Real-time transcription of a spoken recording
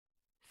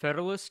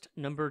Federalist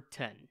number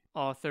 10.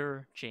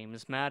 Author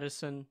James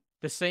Madison.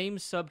 The same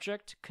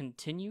subject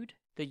continued,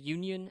 the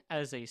Union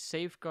as a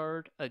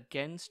safeguard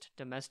against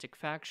domestic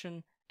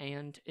faction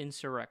and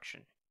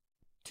insurrection.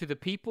 To the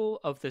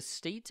people of the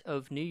State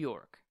of New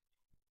York.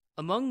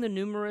 Among the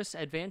numerous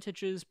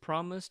advantages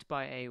promised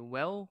by a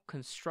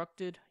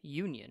well-constructed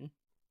Union,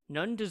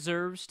 none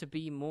deserves to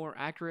be more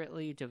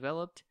accurately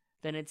developed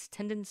than its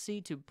tendency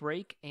to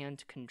break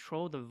and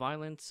control the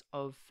violence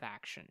of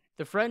faction.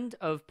 The friend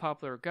of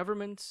popular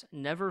governments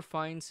never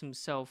finds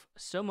himself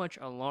so much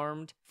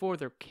alarmed for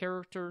their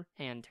character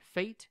and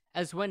fate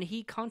as when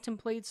he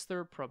contemplates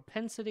their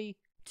propensity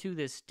to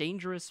this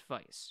dangerous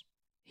vice.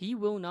 He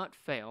will not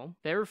fail,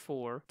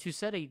 therefore, to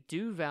set a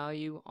due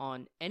value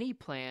on any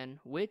plan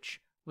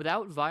which,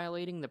 without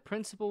violating the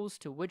principles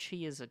to which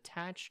he is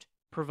attached,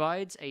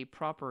 provides a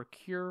proper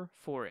cure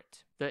for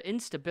it. The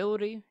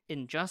instability,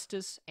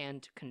 injustice,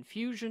 and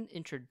confusion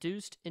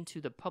introduced into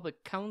the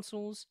public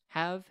councils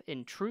have,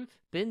 in truth,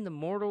 been the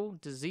mortal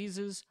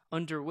diseases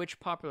under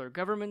which popular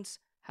governments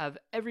have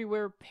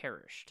everywhere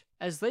perished,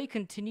 as they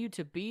continue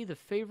to be the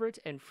favorite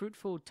and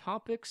fruitful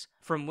topics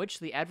from which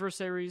the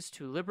adversaries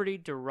to liberty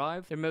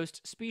derive their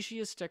most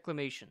specious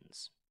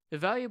declamations. The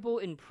valuable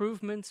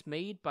improvements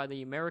made by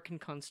the American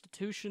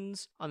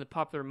constitutions on the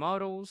popular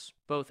models,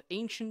 both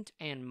ancient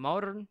and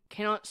modern,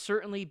 cannot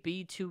certainly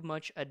be too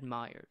much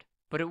admired.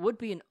 But it would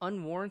be an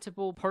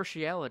unwarrantable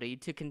partiality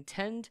to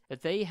contend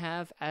that they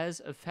have as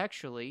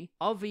effectually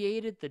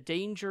obviated the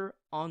danger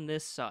on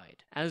this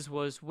side, as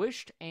was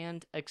wished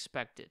and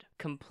expected.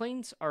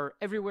 Complaints are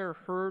everywhere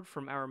heard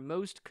from our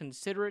most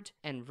considerate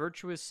and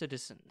virtuous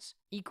citizens,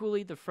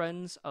 equally the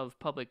friends of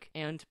public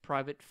and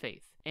private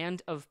faith,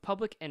 and of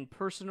public and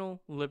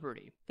personal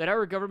liberty, that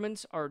our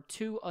governments are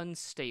too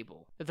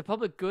unstable, that the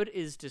public good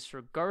is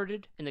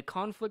disregarded in the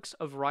conflicts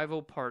of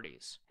rival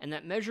parties, and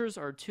that measures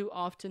are too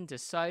often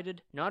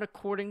decided not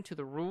according to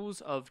the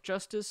rules of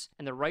justice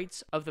and the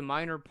rights of the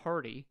minor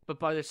party, but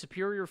by the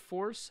superior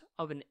force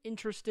of an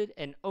interested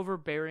and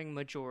overbearing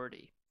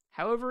majority.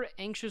 However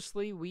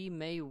anxiously we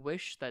may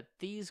wish that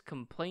these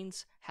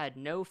complaints had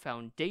no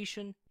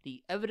foundation,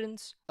 the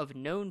evidence of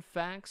known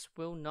facts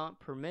will not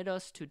permit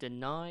us to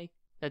deny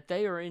that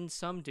they are in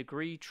some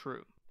degree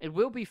true. It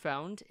will be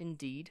found,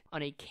 indeed,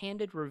 on a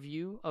candid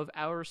review of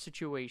our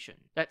situation,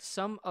 that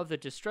some of the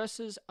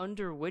distresses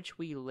under which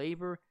we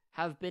labor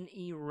have been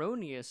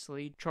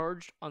erroneously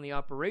charged on the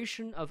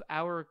operation of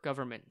our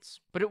governments.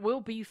 But it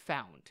will be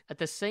found, at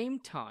the same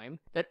time,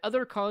 that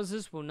other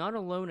causes will not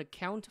alone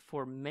account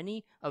for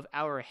many of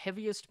our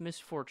heaviest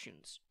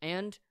misfortunes,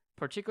 and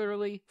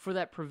particularly for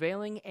that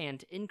prevailing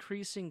and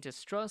increasing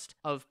distrust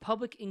of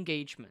public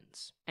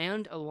engagements,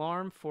 and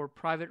alarm for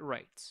private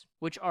rights,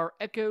 which are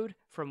echoed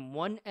from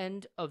one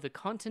end of the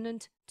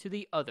continent to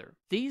the other.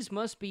 These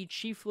must be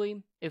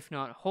chiefly, if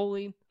not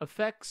wholly,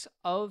 effects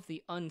of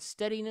the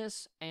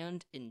unsteadiness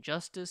and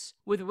injustice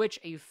with which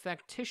a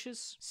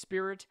factitious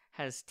spirit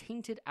has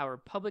tainted our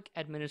public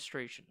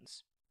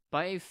administrations.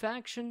 By a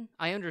faction,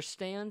 I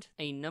understand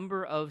a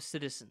number of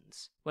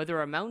citizens,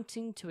 whether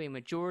amounting to a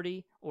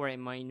majority or a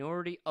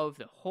minority of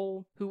the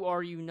whole, who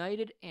are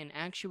united and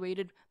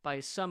actuated by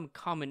some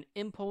common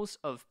impulse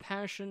of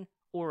passion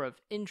or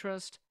of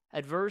interest,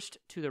 adverse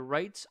to the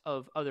rights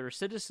of other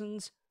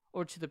citizens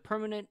or to the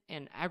permanent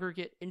and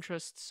aggregate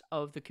interests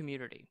of the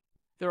community.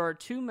 There are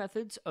two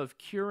methods of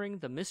curing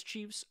the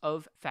mischiefs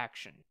of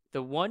faction,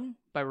 the one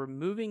by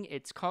removing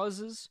its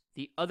causes,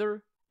 the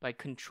other by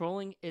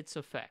controlling its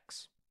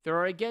effects. There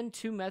are again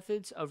two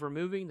methods of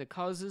removing the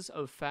causes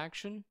of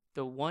faction,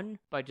 the one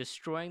by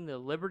destroying the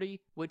liberty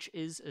which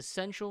is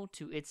essential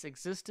to its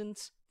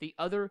existence, the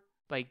other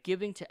by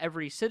giving to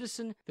every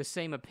citizen the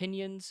same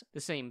opinions, the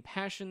same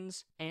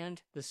passions,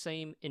 and the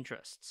same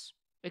interests.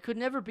 It could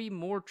never be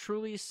more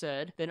truly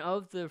said than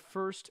of the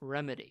first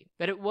remedy,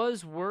 that it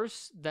was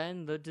worse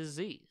than the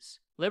disease.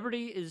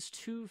 Liberty is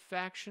to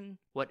faction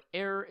what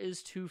air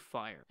is to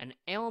fire, an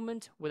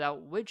ailment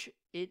without which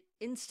it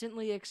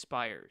instantly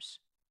expires.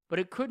 But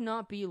it could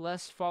not be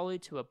less folly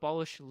to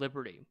abolish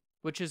liberty,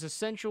 which is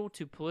essential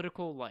to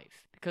political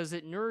life, because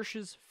it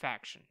nourishes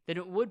faction, than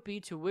it would be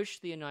to wish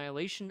the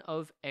annihilation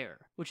of air,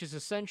 which is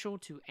essential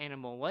to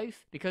animal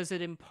life, because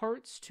it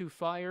imparts to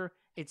fire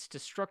its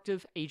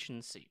destructive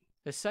agency.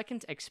 The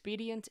second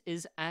expedient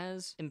is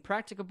as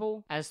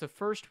impracticable as the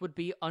first would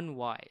be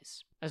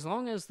unwise. As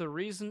long as the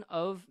reason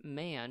of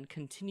man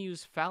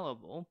continues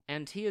fallible,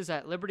 and he is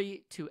at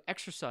liberty to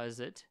exercise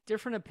it,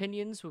 different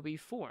opinions will be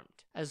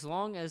formed. As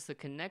long as the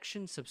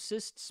connection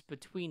subsists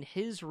between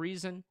his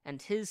reason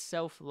and his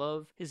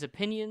self-love, his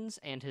opinions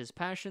and his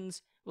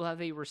passions will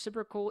have a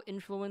reciprocal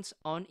influence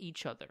on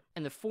each other,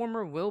 and the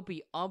former will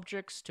be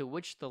objects to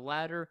which the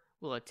latter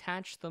will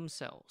attach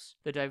themselves.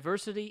 The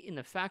diversity in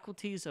the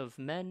faculties of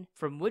men,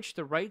 from which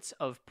the rights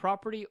of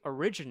property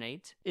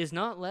originate, is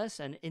not less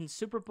an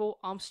insuperable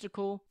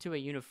obstacle to a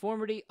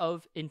uniformity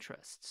of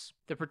interests.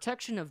 The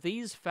protection of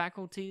these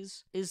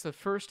faculties is the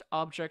first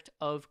object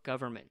of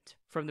government.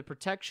 From the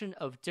protection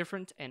of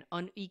different and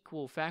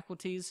unequal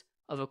faculties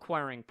of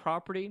acquiring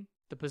property,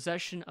 The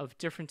possession of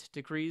different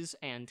degrees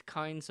and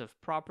kinds of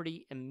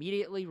property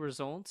immediately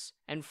results,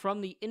 and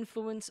from the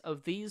influence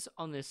of these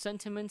on the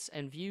sentiments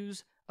and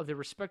views of the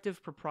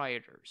respective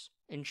proprietors,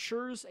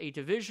 ensures a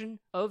division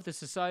of the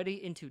society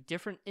into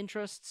different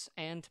interests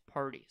and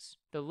parties.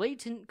 The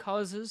latent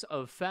causes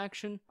of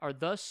faction are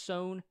thus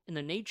sown in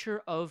the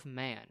nature of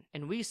man,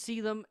 and we see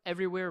them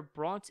everywhere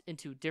brought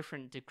into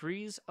different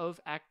degrees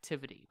of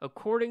activity,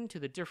 according to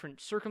the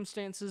different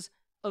circumstances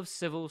of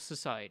civil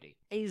society.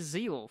 A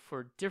zeal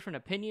for different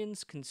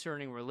opinions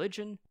concerning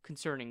religion,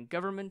 concerning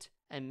government,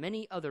 and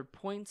many other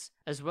points,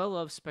 as well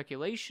of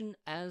speculation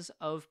as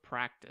of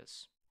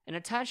practice. An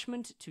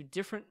attachment to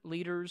different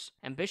leaders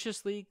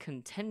ambitiously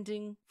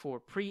contending for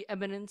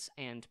preeminence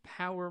and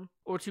power,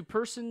 or to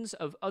persons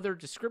of other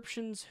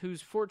descriptions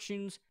whose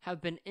fortunes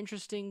have been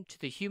interesting to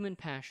the human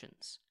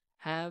passions,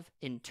 have,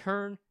 in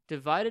turn,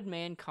 divided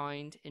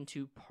mankind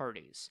into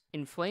parties,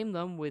 inflamed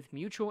them with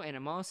mutual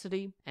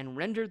animosity, and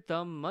rendered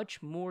them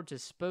much more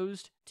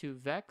disposed to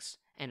vex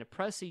and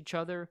oppress each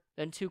other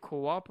than to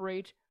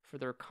cooperate for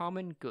their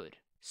common good.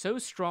 So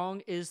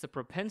strong is the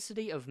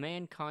propensity of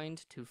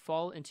mankind to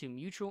fall into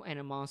mutual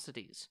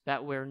animosities,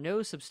 that where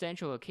no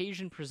substantial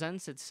occasion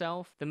presents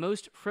itself, the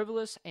most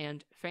frivolous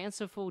and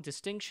fanciful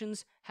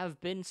distinctions have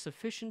been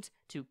sufficient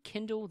to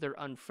kindle their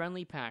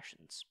unfriendly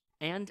passions,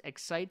 and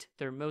excite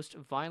their most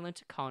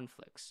violent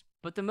conflicts.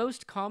 But the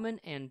most common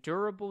and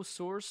durable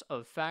source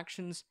of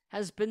factions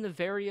has been the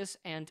various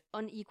and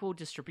unequal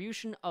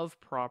distribution of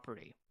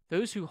property.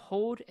 Those who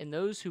hold and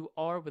those who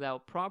are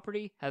without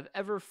property have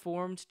ever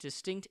formed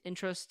distinct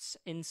interests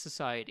in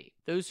society.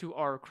 Those who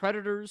are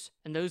creditors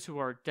and those who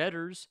are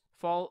debtors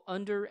fall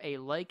under a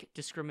like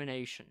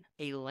discrimination.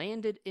 A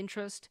landed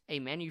interest, a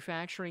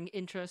manufacturing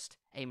interest,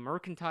 a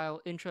mercantile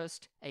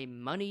interest, a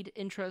moneyed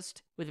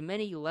interest, with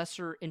many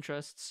lesser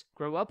interests,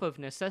 grow up of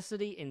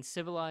necessity in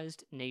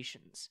civilized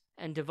nations,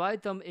 and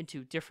divide them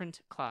into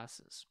different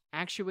classes,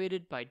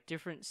 actuated by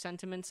different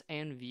sentiments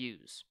and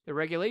views. The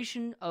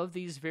regulation of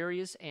these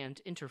various and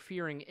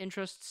interfering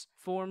interests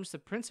forms the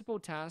principal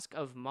task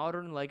of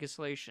modern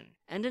legislation,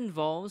 and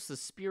involves the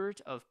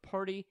spirit of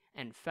party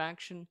and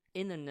faction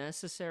in the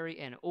necessary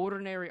and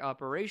ordinary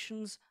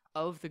operations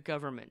of the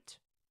government.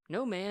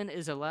 No man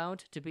is allowed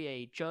to be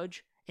a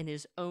judge in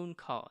his own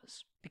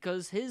cause,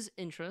 because his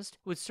interest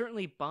would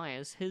certainly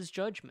bias his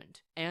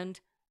judgment, and,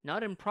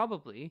 not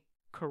improbably,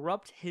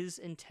 corrupt his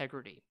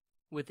integrity.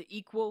 With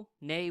equal,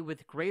 nay,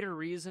 with greater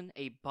reason,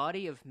 a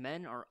body of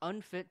men are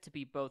unfit to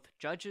be both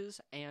judges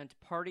and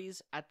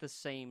parties at the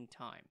same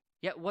time.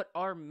 Yet what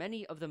are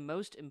many of the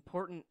most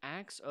important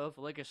acts of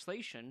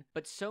legislation,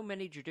 but so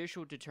many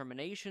judicial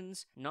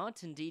determinations,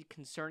 not indeed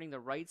concerning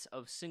the rights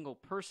of single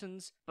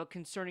persons, but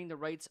concerning the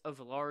rights of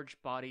large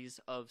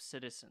bodies of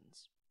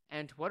citizens?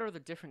 And what are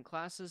the different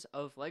classes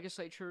of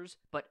legislatures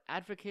but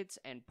advocates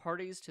and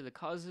parties to the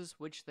causes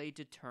which they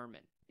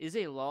determine? Is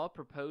a law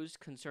proposed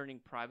concerning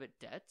private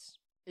debts?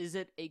 Is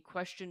it a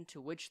question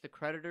to which the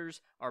creditors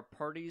are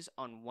parties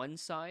on one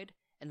side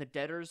and the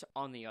debtors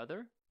on the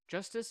other?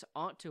 Justice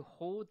ought to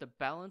hold the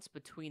balance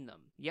between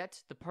them,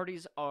 yet the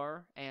parties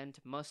are, and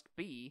must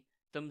be,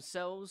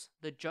 themselves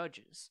the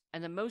judges,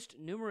 and the most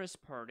numerous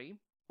party,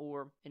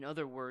 or, in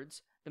other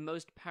words, the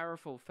most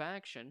powerful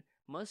faction,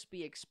 must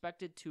be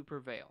expected to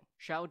prevail.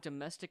 Shall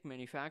domestic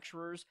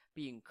manufacturers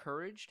be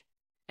encouraged,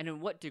 and in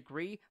what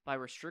degree by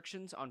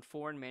restrictions on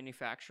foreign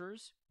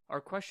manufacturers?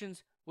 Are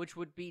questions which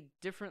would be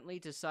differently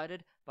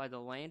decided by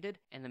the landed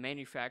and the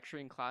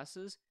manufacturing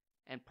classes,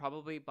 and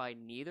probably by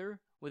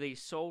neither, with a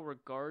sole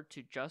regard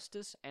to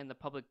justice and the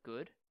public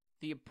good.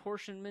 The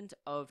apportionment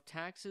of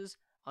taxes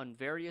on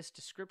various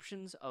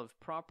descriptions of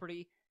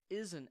property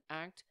is an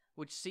act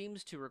which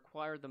seems to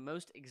require the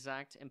most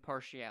exact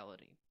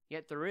impartiality.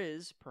 Yet there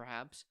is,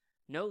 perhaps,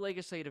 no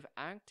legislative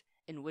act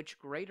in which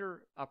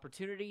greater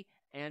opportunity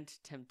and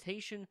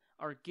temptation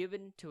are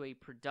given to a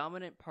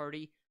predominant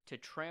party to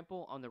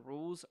trample on the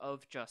rules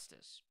of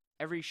justice.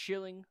 Every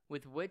shilling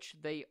with which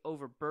they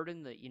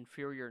overburden the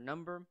inferior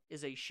number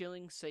is a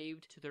shilling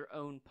saved to their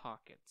own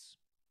pockets.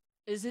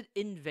 Is it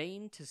in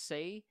vain to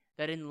say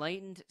that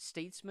enlightened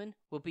statesmen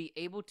will be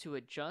able to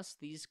adjust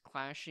these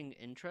clashing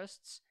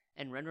interests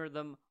and render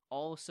them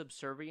all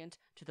subservient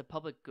to the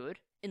public good?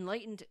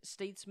 Enlightened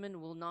statesmen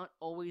will not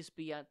always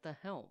be at the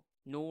helm,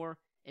 nor,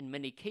 in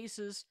many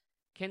cases,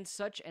 can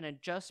such an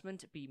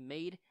adjustment be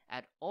made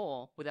at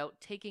all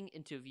without taking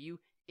into view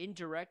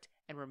indirect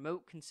and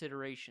remote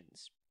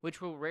considerations,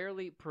 which will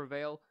rarely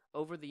prevail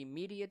over the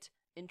immediate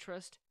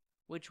interest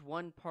which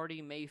one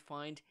party may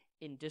find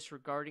in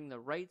disregarding the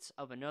rights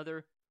of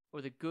another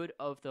or the good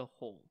of the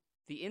whole.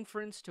 The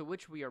inference to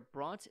which we are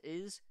brought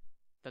is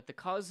that the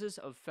causes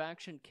of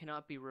faction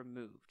cannot be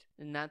removed,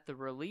 and that the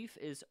relief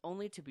is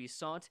only to be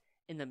sought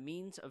in the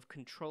means of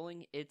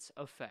controlling its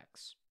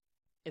effects.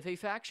 If a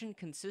faction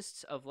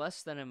consists of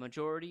less than a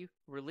majority,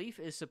 relief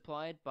is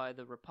supplied by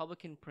the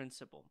Republican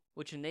principle,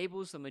 which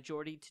enables the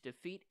majority to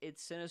defeat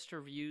its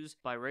sinister views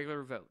by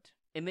regular vote.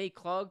 It may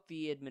clog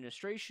the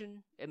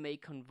administration, it may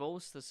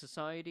convulse the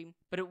society,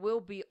 but it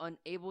will be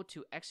unable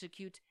to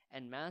execute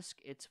and mask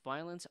its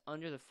violence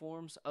under the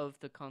forms of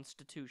the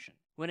Constitution.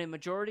 When a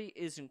majority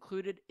is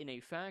included in a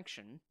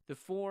faction, the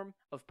form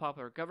of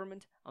popular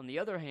government, on the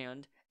other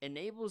hand,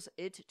 enables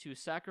it to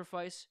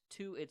sacrifice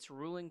to its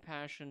ruling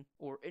passion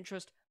or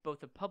interest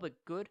both the public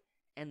good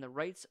and the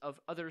rights of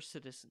other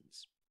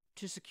citizens.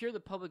 To secure the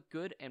public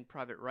good and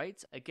private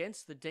rights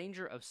against the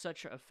danger of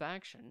such a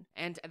faction,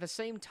 and at the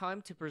same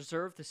time to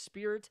preserve the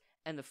spirit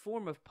and the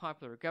form of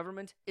popular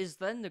government, is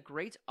then the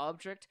great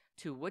object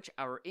to which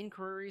our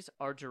inquiries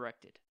are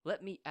directed.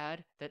 Let me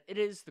add that it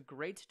is the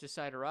great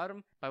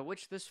desideratum by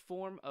which this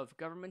form of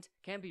government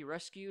can be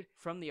rescued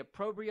from the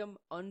opprobrium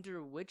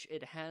under which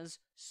it has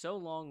so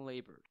long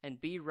labored,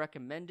 and be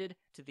recommended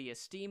to the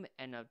esteem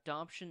and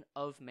adoption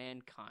of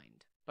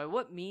mankind. By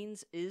what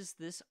means is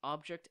this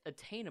object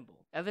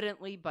attainable?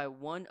 Evidently by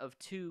one of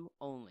two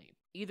only.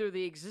 Either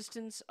the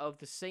existence of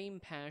the same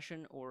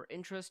passion or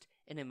interest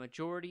in a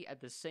majority at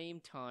the same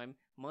time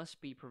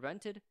must be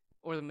prevented,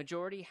 or the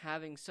majority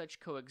having such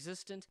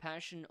coexistent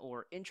passion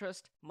or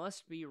interest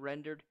must be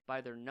rendered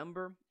by their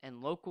number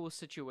and local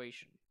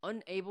situation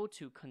unable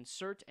to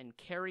concert and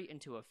carry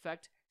into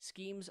effect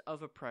schemes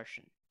of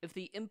oppression. If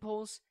the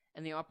impulse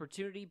and the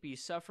opportunity be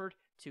suffered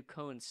to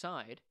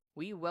coincide,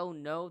 we well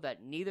know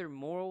that neither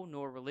moral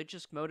nor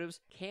religious motives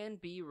can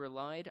be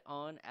relied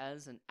on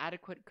as an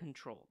adequate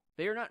control.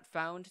 They are not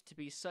found to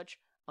be such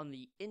on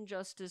the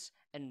injustice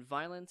and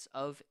violence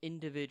of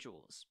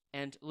individuals,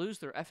 and lose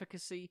their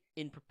efficacy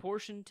in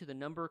proportion to the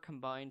number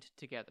combined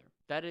together.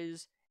 That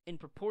is, in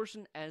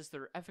proportion as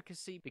their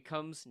efficacy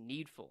becomes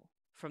needful.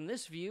 From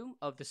this view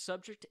of the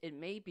subject, it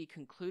may be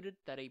concluded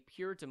that a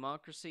pure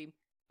democracy,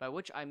 by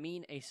which I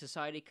mean a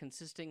society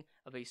consisting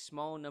of a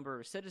small number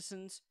of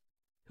citizens,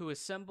 who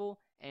assemble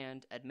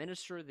and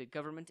administer the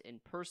government in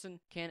person,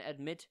 can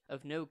admit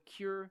of no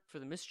cure for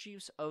the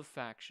mischiefs of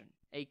faction.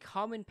 A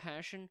common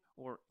passion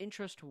or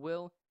interest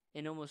will,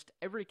 in almost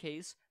every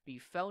case, be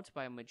felt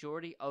by a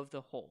majority of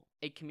the whole.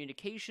 A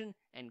communication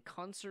and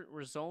concert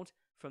result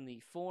from the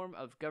form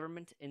of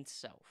government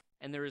itself,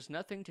 and there is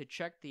nothing to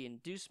check the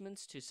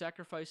inducements to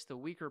sacrifice the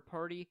weaker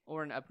party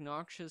or an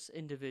obnoxious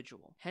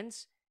individual.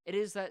 Hence, it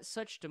is that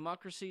such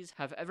democracies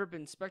have ever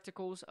been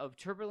spectacles of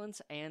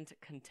turbulence and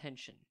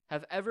contention,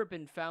 have ever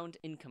been found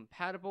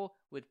incompatible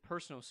with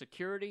personal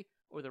security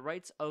or the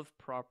rights of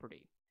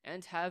property,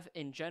 and have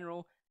in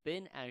general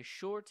been as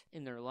short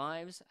in their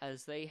lives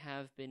as they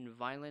have been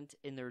violent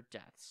in their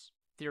deaths.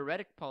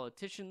 Theoretic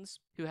politicians,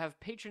 who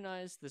have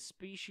patronized the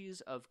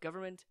species of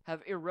government,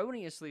 have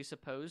erroneously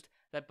supposed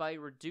that by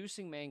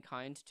reducing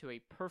mankind to a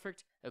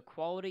perfect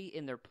equality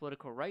in their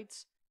political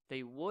rights,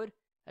 they would,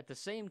 at the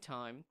same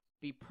time,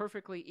 be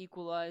perfectly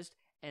equalized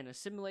and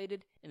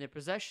assimilated in their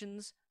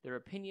possessions, their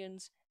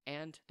opinions,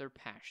 and their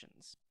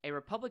passions. A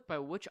republic, by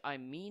which I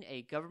mean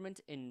a government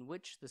in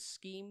which the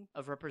scheme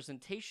of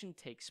representation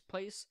takes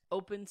place,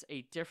 opens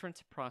a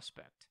different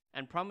prospect,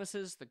 and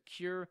promises the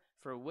cure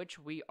for which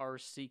we are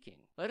seeking.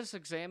 Let us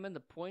examine the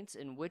points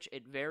in which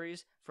it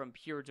varies from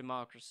pure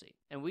democracy,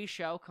 and we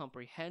shall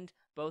comprehend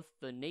both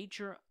the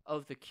nature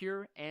of the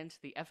cure and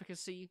the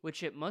efficacy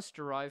which it must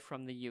derive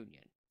from the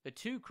union. The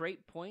two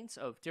great points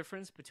of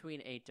difference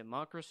between a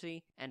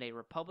democracy and a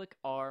republic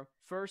are,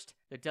 first,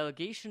 the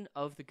delegation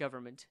of the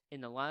government,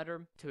 in the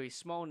latter, to a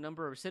small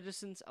number of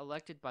citizens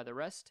elected by the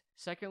rest;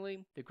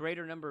 secondly, the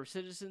greater number of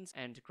citizens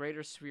and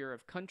greater sphere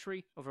of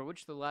country over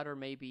which the latter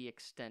may be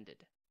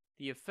extended.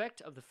 The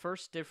effect of the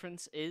first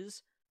difference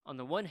is, on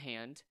the one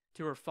hand,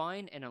 to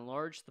refine and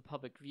enlarge the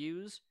public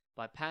views,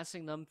 by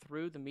passing them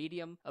through the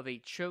medium of a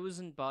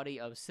chosen body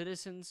of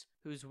citizens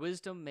whose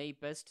wisdom may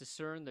best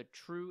discern the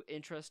true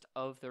interest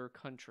of their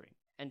country,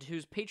 and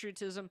whose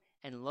patriotism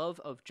and love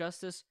of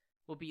justice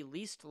will be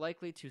least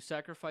likely to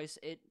sacrifice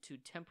it to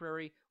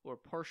temporary or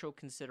partial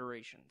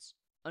considerations.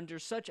 Under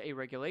such a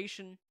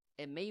regulation,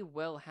 it may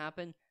well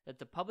happen that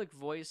the public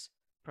voice,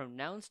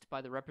 pronounced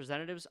by the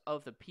representatives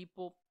of the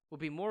people, will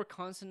be more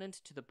consonant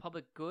to the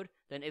public good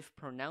than if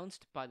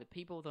pronounced by the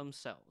people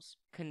themselves,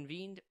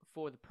 convened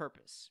for the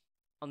purpose.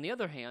 On the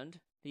other hand,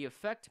 the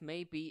effect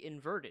may be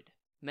inverted.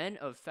 Men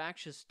of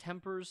factious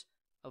tempers,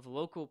 of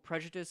local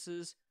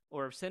prejudices,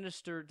 or of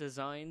sinister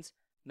designs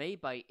may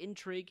by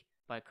intrigue,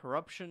 by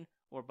corruption,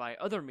 or by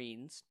other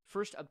means,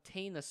 first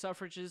obtain the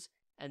suffrages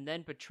and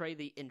then betray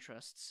the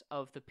interests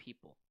of the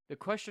people. The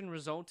question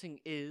resulting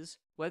is,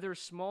 whether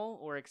small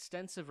or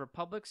extensive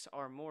republics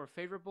are more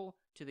favorable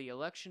to the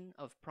election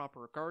of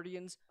proper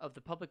guardians of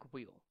the public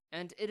weal,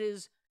 and it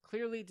is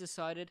clearly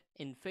decided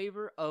in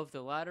favor of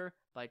the latter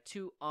by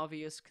two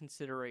obvious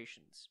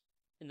considerations.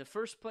 In the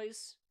first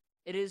place,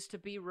 it is to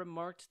be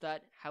remarked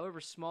that, however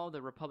small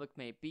the republic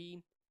may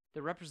be,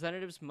 the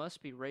representatives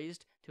must be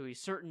raised to a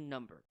certain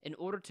number in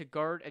order to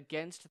guard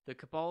against the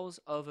cabals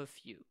of a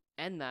few,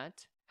 and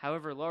that,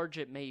 however large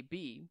it may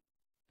be,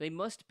 they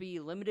must be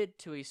limited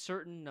to a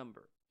certain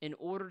number in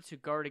order to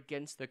guard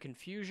against the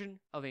confusion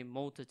of a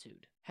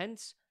multitude.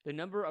 Hence, the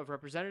number of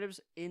representatives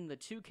in the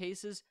two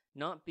cases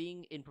not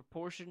being in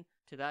proportion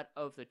to that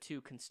of the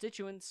two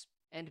constituents,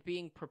 and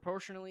being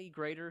proportionally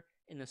greater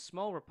in the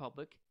small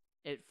republic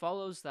It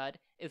follows that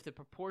if the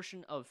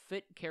proportion of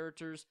fit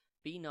characters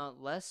be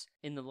not less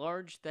in the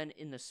large than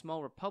in the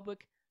small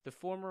republic, the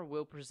former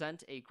will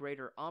present a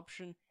greater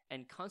option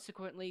and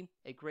consequently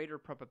a greater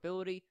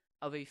probability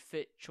of a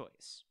fit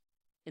choice.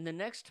 In the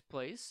next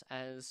place,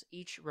 as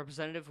each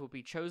representative will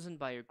be chosen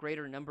by a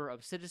greater number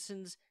of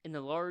citizens in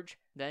the large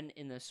than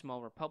in the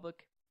small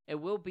republic, it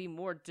will be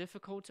more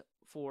difficult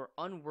for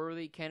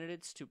unworthy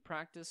candidates to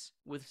practice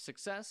with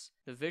success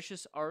the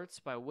vicious arts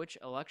by which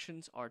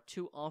elections are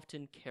too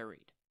often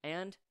carried,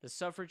 and the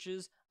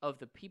suffrages of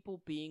the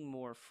people being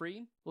more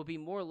free will be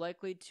more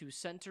likely to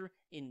center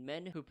in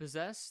men who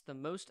possess the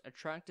most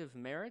attractive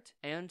merit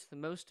and the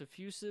most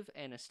diffusive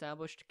and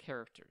established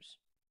characters.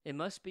 It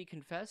must be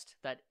confessed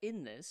that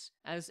in this,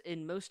 as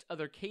in most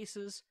other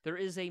cases, there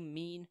is a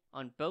mean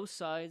on both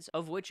sides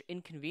of which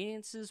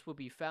inconveniences will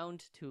be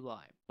found to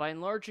lie. By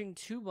enlarging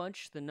too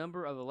much the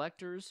number of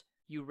electors,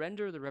 you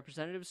render the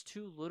representatives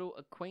too little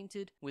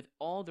acquainted with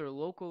all their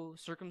local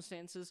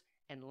circumstances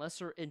and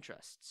lesser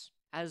interests,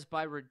 as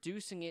by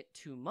reducing it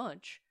too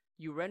much,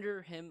 you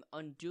render him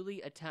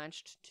unduly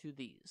attached to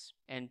these,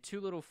 and too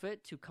little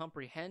fit to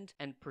comprehend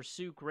and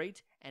pursue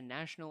great and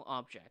national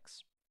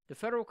objects. The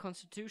federal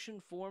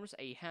constitution forms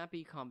a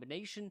happy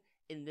combination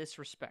in this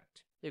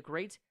respect, the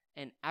great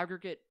and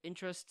aggregate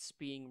interests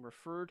being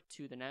referred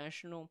to the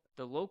national,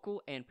 the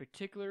local, and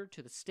particular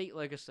to the state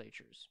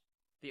legislatures.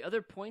 The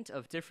other point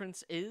of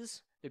difference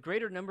is the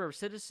greater number of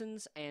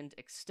citizens and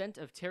extent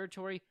of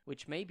territory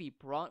which may be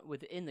brought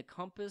within the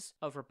compass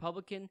of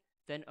Republican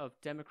than of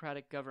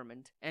Democratic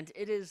government, and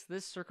it is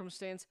this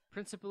circumstance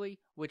principally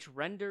which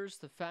renders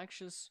the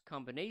factious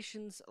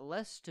combinations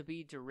less to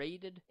be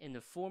derided in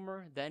the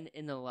former than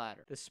in the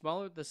latter. The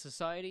smaller the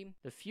society,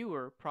 the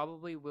fewer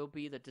probably will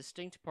be the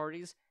distinct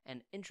parties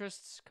and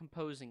interests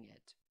composing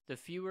it. The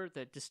fewer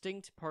the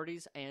distinct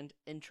parties and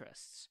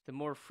interests, the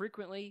more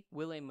frequently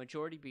will a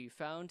majority be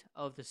found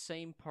of the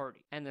same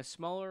party, and the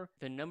smaller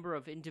the number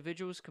of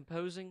individuals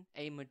composing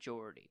a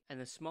majority, and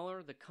the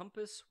smaller the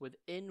compass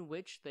within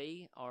which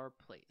they are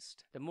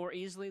placed, the more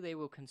easily they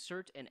will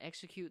concert and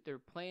execute their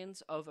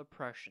plans of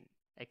oppression.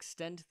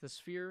 Extend the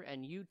sphere,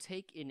 and you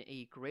take in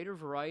a greater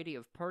variety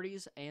of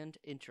parties and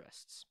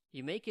interests.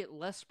 You make it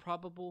less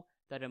probable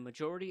that a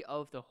majority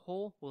of the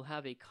whole will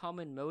have a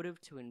common motive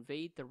to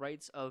invade the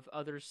rights of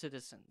other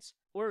citizens.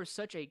 Or if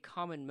such a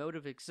common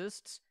motive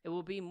exists, it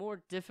will be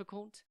more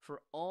difficult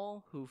for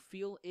all who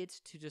feel it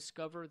to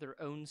discover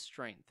their own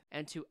strength,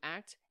 and to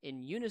act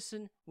in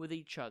unison with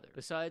each other.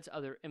 Besides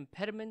other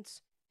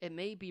impediments, it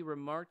may be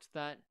remarked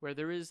that where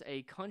there is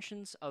a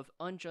conscience of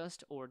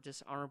unjust or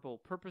dishonorable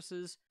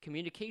purposes,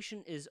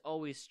 communication is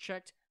always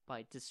checked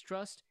by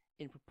distrust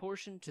in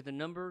proportion to the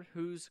number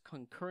whose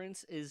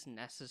concurrence is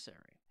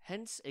necessary.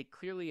 Hence, it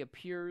clearly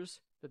appears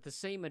that the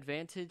same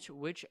advantage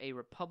which a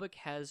republic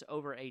has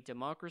over a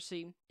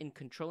democracy in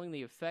controlling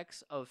the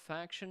effects of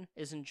faction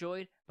is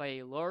enjoyed by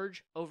a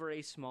large over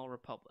a small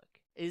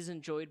republic, is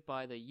enjoyed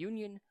by the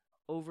Union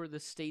over the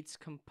states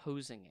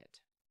composing it.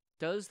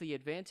 Does the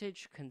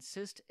advantage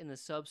consist in the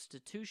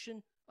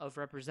substitution of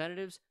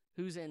representatives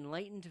whose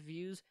enlightened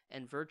views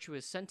and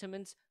virtuous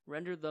sentiments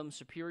render them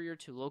superior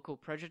to local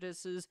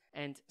prejudices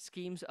and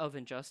schemes of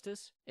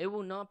injustice? It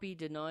will not be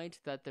denied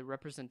that the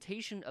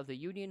representation of the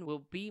Union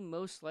will be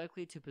most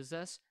likely to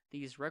possess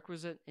these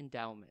requisite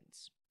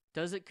endowments.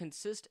 Does it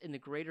consist in the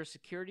greater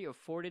security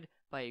afforded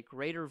by a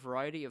greater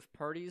variety of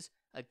parties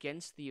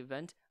against the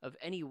event of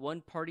any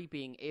one party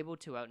being able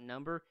to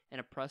outnumber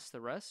and oppress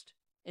the rest?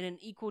 In an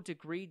equal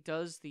degree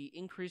does the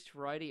increased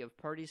variety of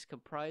parties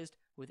comprised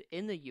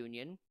within the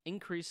Union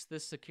increase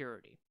this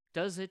security.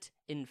 Does it,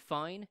 in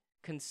fine,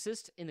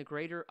 consist in the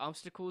greater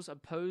obstacles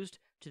opposed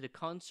to the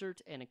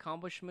concert and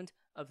accomplishment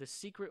of the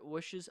secret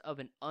wishes of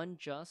an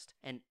unjust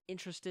and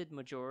interested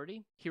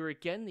majority? Here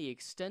again the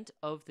extent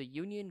of the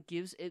Union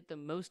gives it the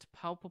most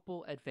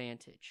palpable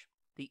advantage.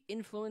 The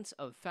influence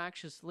of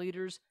factious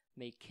leaders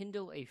may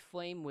kindle a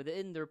flame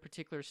within their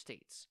particular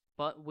states,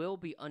 but will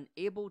be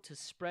unable to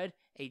spread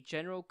a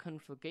general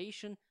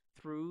conflagration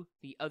through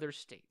the other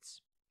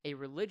states. A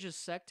religious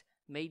sect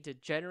may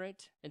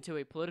degenerate into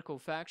a political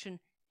faction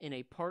in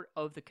a part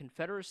of the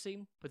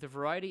Confederacy, but the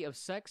variety of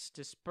sects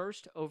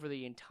dispersed over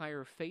the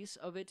entire face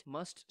of it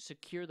must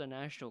secure the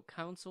national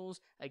councils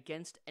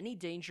against any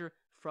danger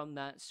from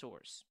that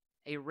source.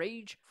 A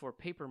rage for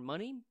paper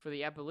money, for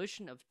the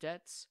abolition of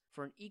debts,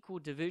 for an equal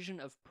division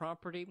of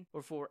property,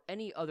 or for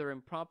any other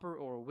improper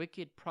or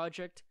wicked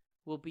project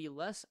will be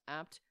less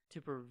apt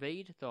to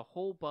pervade the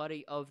whole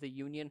body of the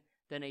Union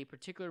than a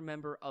particular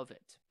member of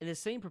it, in the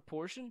same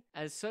proportion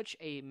as such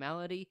a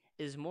malady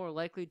is more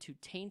likely to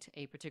taint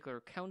a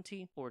particular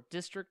county or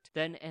district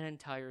than an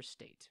entire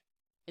state.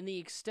 In the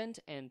extent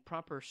and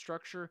proper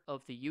structure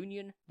of the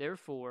Union,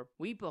 therefore,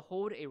 we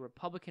behold a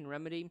Republican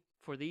remedy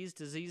for these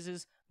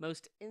diseases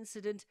most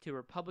incident to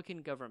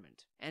Republican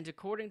government, and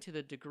according to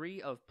the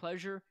degree of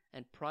pleasure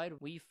and pride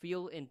we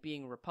feel in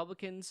being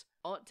Republicans,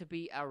 ought to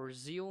be our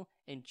zeal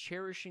in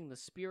cherishing the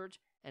spirit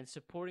and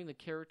supporting the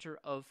character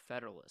of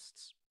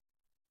Federalists.